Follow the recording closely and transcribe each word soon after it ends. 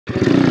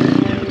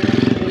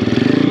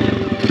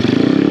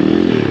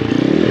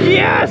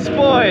Yes,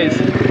 boys.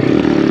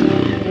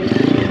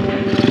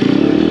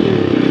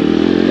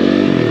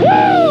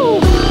 Woo!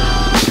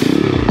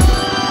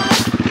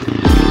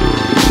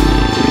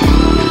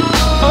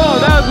 Oh,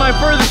 that was my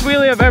furthest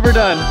wheelie I've ever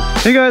done.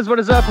 Hey guys, what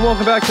is up, and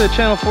welcome back to the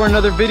channel for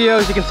another video.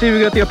 As you can see, we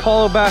got the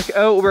Apollo back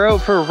out. We're out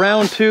for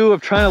round 2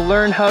 of trying to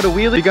learn how to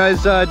wheelie. If you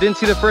guys didn't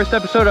see the first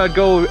episode, I'd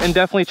go and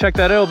definitely check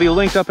that out. It'll be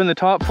linked up in the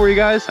top for you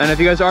guys. And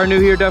if you guys are new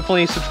here,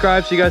 definitely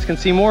subscribe so you guys can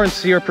see more and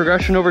see our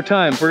progression over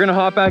time. We're gonna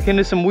hop back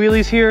into some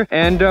wheelies here,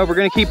 and we're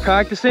gonna keep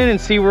practicing and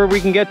see where we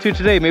can get to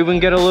today. Maybe we can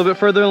get a little bit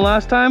further than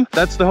last time.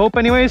 That's the hope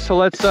anyways, so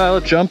let's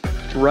jump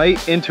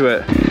right into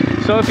it.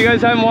 So if you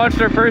guys haven't watched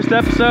our first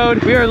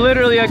episode, we are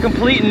literally a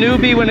complete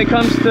newbie when it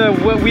comes to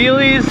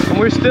wheelies, and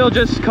we're still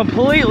just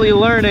completely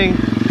learning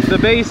the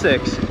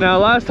basics. Now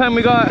last time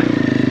we got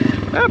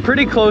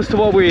pretty close to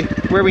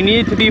where we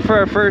needed to be for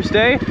our first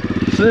day.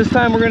 So this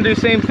time we're gonna do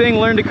the same thing,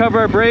 learn to cover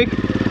our brake.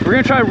 We're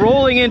gonna try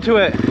rolling into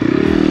it.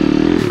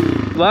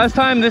 Last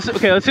time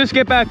okay, let's just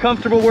get back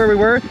comfortable where we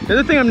were. The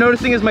other thing I'm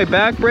noticing is my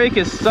back brake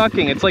is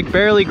sucking. It's like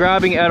barely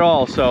grabbing at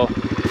all, so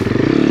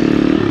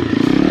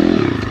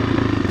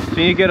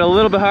you need to get a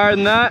little bit higher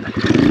than that.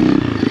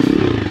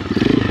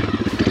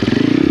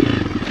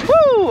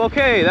 Woo!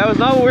 Okay, that was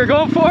not what we were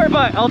going for,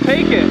 but I'll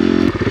take it.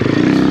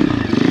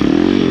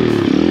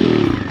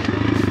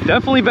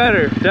 Definitely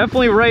better.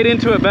 Definitely right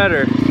into it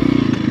better.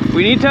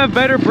 We need to have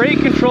better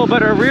brake control,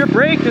 but our rear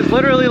brake is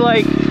literally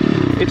like,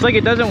 it's like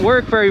it doesn't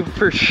work for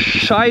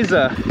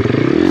shiza.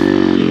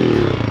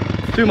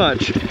 Too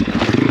much.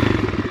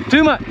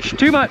 Too much,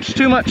 too much,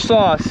 too much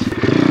sauce.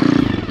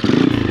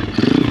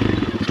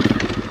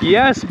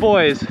 Yes,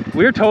 boys,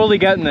 we're totally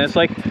getting this.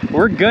 Like,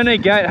 we're gonna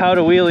get how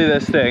to wheelie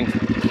this thing.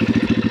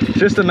 It's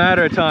just a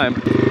matter of time.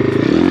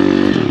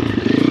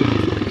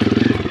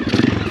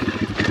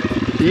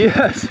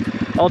 Yes,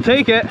 I'll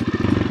take it.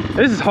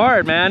 This is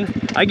hard, man.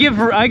 I give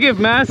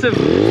massive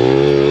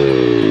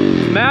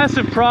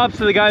props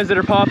to the guys that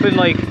are popping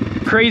like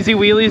crazy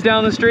wheelies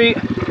down the street.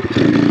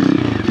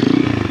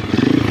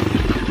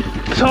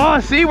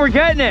 Oh, see, we're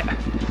getting it.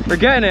 We're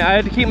getting it. I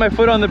had to keep my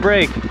foot on the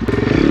brake.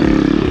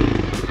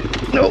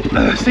 Nope.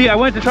 See, I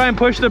went to try and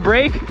push the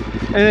brake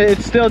and it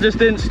still just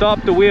didn't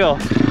stop the wheel.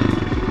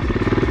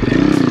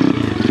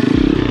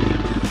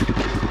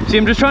 See,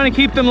 I'm just trying to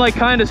keep them like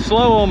kind of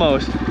slow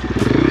almost.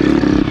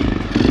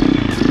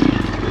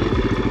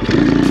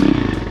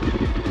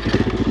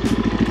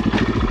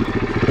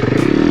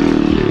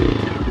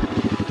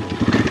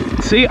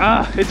 See,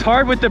 it's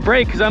hard with the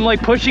brake because I'm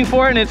like pushing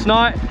for it and it's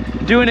not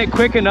doing it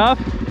quick enough.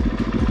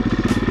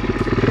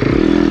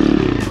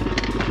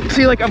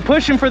 See, like I'm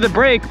pushing for the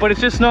brake, but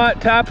it's just not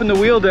tapping the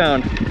wheel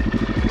down.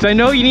 So I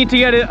know you need to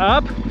get it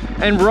up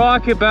and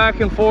rock it back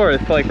and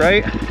forth, like,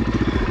 right?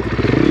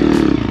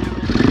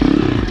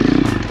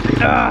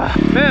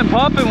 Man,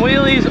 popping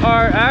wheelies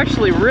are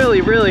actually really,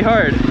 really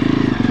hard.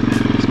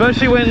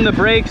 Especially when the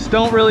brakes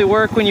don't really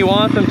work when you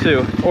want them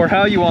to, or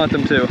how you want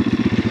them to.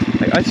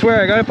 Like, I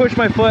swear, I gotta push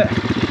my foot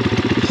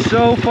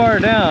so far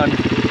down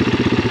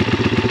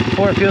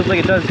before it feels like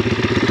it does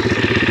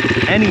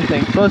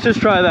anything. So let's just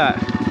try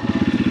that.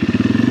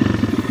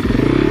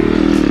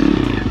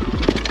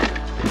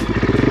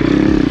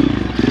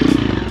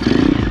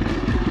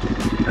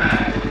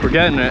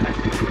 Getting it.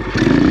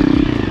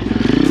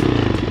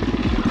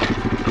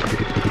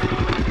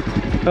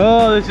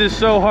 Oh, this is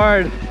so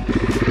hard.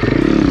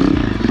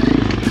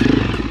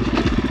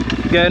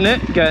 Getting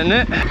it, getting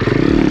it.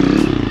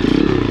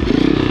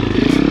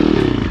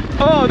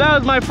 Oh, that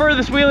was my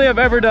furthest wheelie I've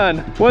ever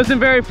done.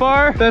 Wasn't very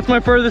far. That's my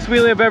furthest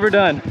wheelie I've ever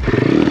done.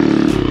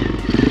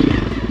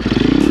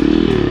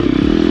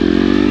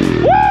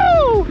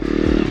 Woo!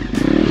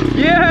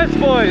 Yes,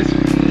 boys.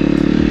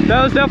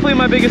 That was definitely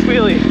my biggest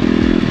wheelie.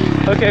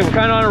 Okay, we're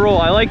kind of on a roll.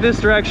 I like this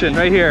direction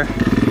right here.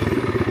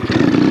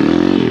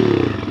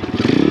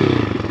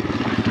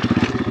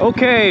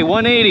 Okay,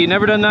 180.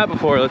 Never done that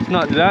before. Let's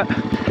not do that.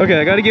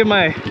 Okay, I got to give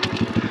my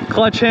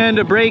clutch hand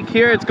a break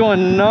here. It's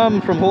going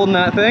numb from holding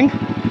that thing.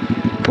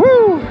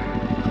 Woo!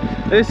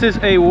 This is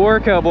a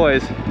workout,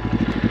 boys.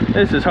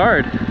 This is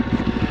hard.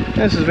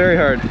 This is very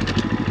hard.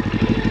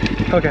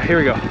 Okay, here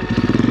we go.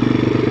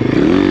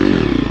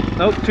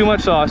 Nope, too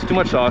much sauce. Too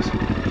much sauce.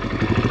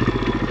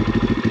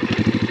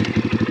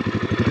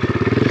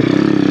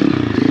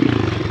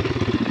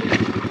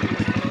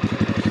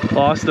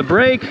 Lost the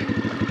brake.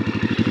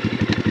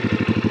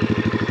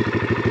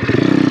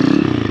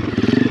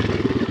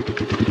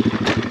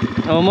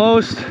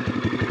 Almost.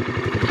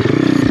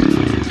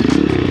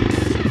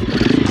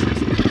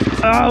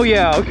 Oh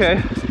yeah,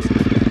 okay.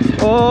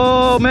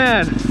 Oh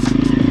man.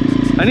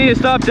 I need to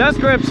stop death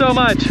grip so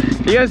much.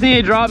 You guys need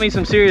to drop me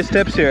some serious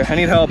tips here. I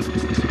need help.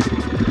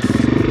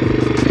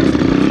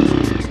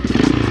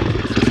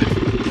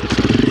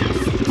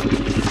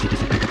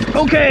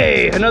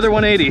 Okay, another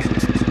 180.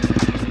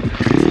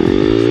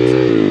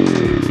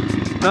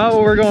 Not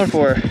what we're going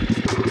for.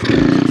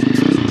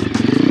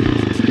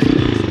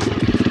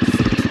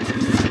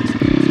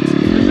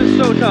 This is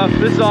so tough.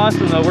 This is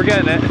awesome though. We're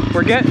getting it.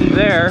 We're getting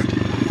there.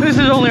 This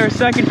is only our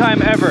second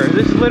time ever.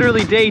 This is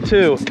literally day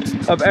 2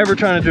 of ever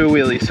trying to do a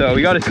wheelie. So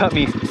you gotta cut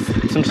me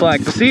some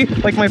slack. But see,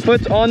 like my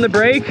foot's on the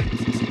brake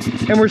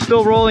and we're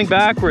still rolling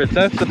backwards.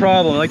 That's the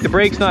problem. Like the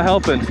brake's not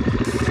helping.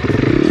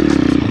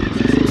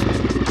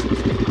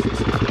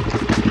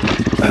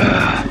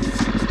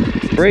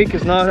 Brake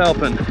is not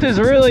helping. This is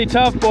really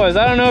tough, boys.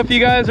 I don't know if you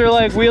guys are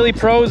like wheelie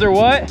pros or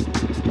what,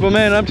 but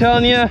man, I'm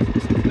telling you,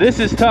 this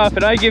is tough,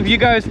 and I give you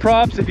guys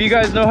props. If you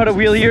guys know how to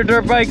wheelie your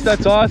dirt bikes,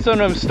 that's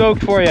awesome. I'm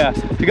stoked for you.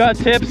 If you got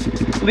tips,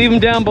 leave them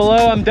down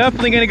below. I'm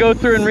definitely gonna go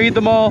through and read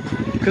them all,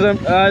 because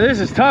this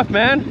is tough,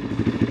 man.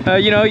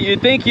 You know,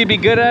 you'd think you'd be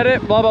good at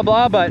it, blah, blah,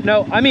 blah, but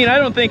no, I mean, I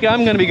don't think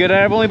I'm gonna be good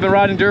at it. I've only been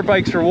riding dirt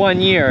bikes for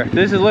 1 year.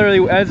 This is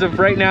literally, as of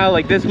right now,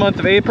 like this month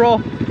of April,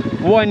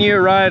 1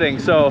 year riding,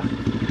 so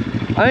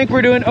I think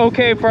we're doing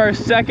okay for our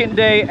second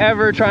day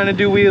ever trying to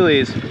do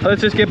wheelies.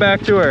 Let's just get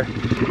back to her.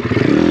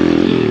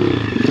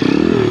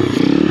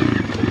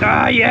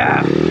 Ah,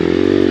 yeah.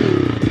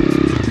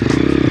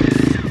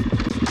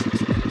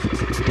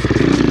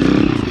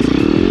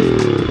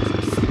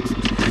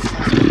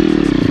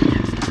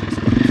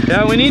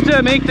 Yeah, we need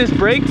to make this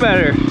brake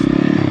better.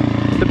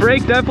 The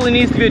brake definitely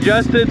needs to be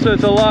adjusted so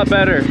it's a lot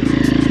better.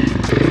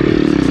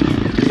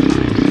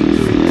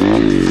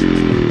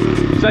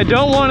 So I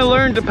don't want to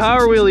learn to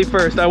power wheelie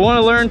first. I want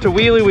to learn to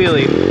wheelie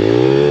wheelie.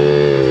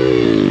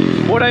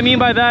 What I mean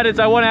by that is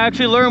I want to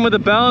actually learn what the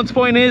balance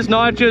point is,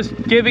 not just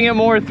giving it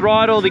more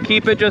throttle to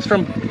keep it just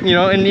from, you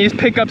know, and you just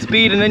pick up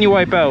speed and then you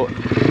wipe out.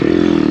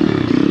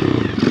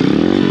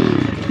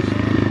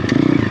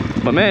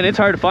 But man, it's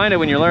hard to find it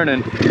when you're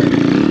learning.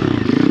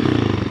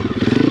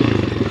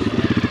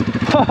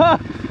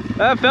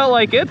 That felt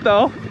like it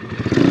though.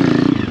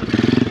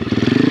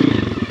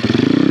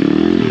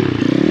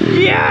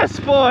 Yes,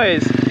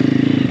 boys!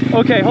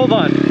 Okay, hold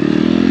on.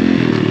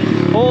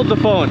 Hold the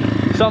phone.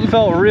 Something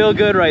felt real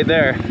good right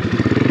there.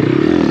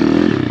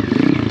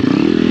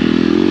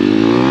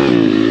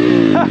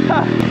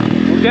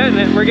 We're getting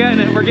it, we're getting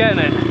it, we're getting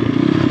it.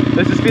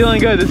 This is feeling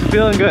good, this is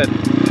feeling good.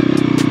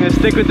 I'm gonna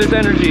stick with this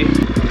energy.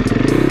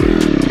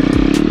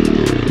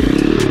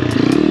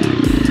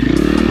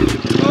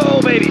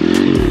 Oh, baby.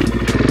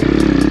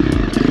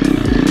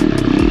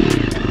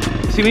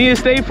 See, we need to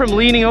stay from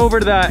leaning over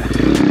to that.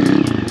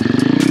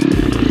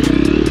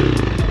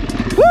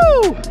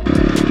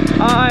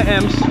 I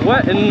am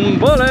sweating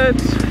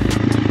bullets.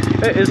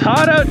 It is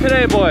hot out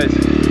today, boys.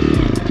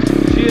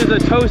 She is a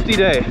toasty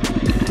day.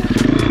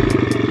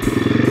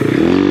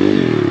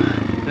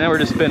 Now we're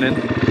just spinning.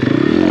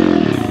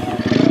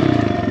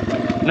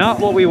 Not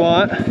what we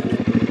want.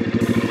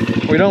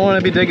 We don't want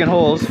to be digging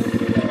holes.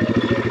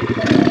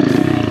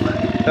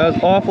 That was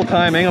awful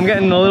timing. I'm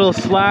getting a little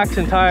slacked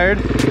and tired.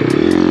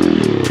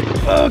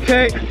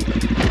 Okay.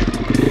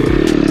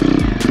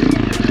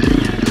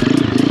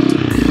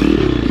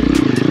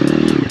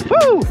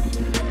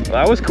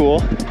 That was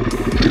cool.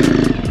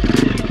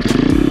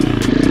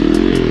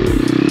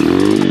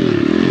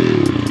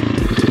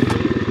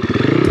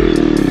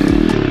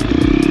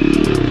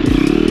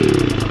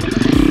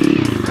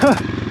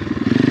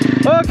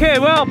 Okay,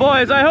 well,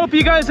 boys, I hope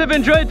you guys have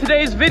enjoyed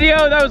today's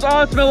video. That was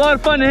awesome. A lot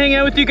of fun to hang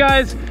out with you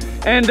guys.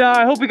 And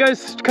I hope you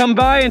guys come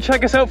by and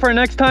check us out for our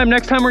next time.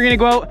 Next time we're gonna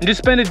go out and just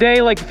spend a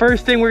day. Like the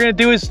first thing we're gonna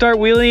do is start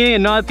wheeling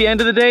and not at the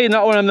end of the day,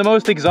 not when I'm the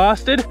most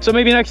exhausted. So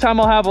maybe next time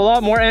I'll have a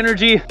lot more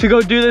energy to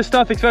go do this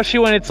stuff, especially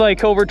when it's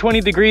like over 20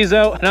 degrees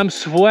out and I'm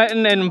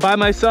sweating and by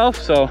myself.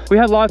 So we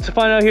had lots of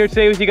fun out here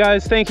today with you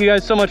guys. Thank you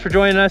guys so much for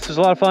joining us. It was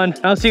a lot of fun.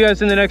 I'll see you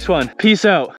guys in the next one. Peace out.